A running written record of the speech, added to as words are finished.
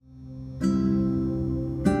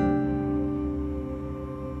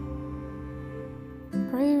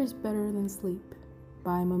is better than sleep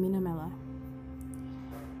by Momina Mela.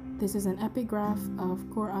 This is an epigraph of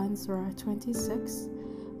Quran Surah 26,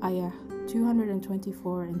 Ayah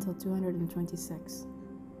 224 until 226.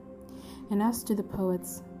 And as to the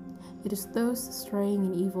poets, it is those straying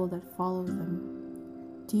in evil that follow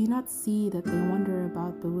them. Do you not see that they wander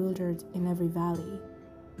about bewildered in every valley,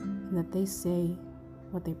 and that they say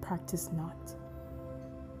what they practice not?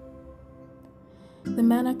 The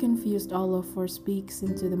manna confused Olafur speaks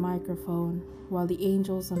into the microphone, while the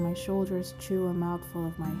angels on my shoulders chew a mouthful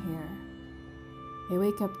of my hair. I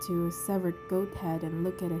wake up to a severed goat head and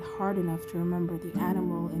look at it hard enough to remember the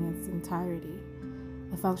animal in its entirety,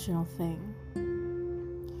 a functional thing.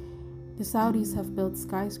 The Saudis have built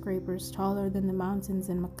skyscrapers taller than the mountains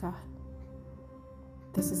in Mecca.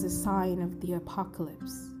 This is a sign of the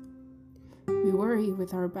apocalypse. We worry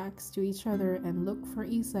with our backs to each other and look for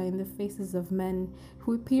Isa in the faces of men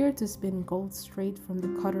who appear to spin gold straight from the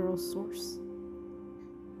guttural source.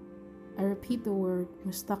 I repeat the word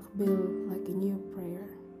mustaqbil like a new prayer.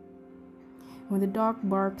 When the dog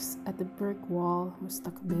barks at the brick wall,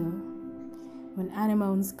 mustaqbil. When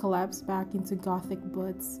anemones collapse back into gothic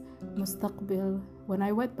buds, mustaqbil. When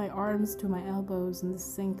I wet my arms to my elbows in the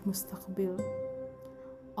sink, mustaqbil.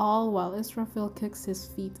 All while Israfil kicks his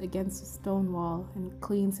feet against a stone wall and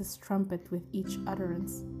cleans his trumpet with each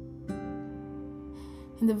utterance.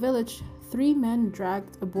 In the village, 3 men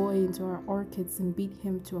dragged a boy into our orchards and beat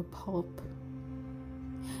him to a pulp.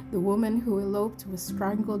 The woman who eloped was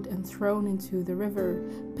strangled and thrown into the river.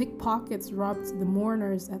 Pickpockets robbed the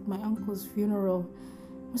mourners at my uncle's funeral.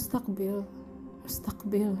 Mustaqbil,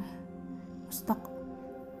 mustaqbil, mustaqbil.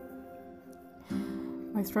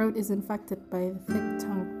 My throat is infected by the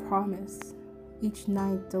thick-tongued promise, each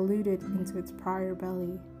night diluted into its prior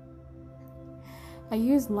belly. I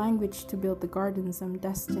use language to build the gardens I'm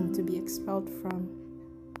destined to be expelled from,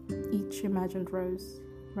 each imagined rose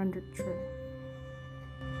rendered true.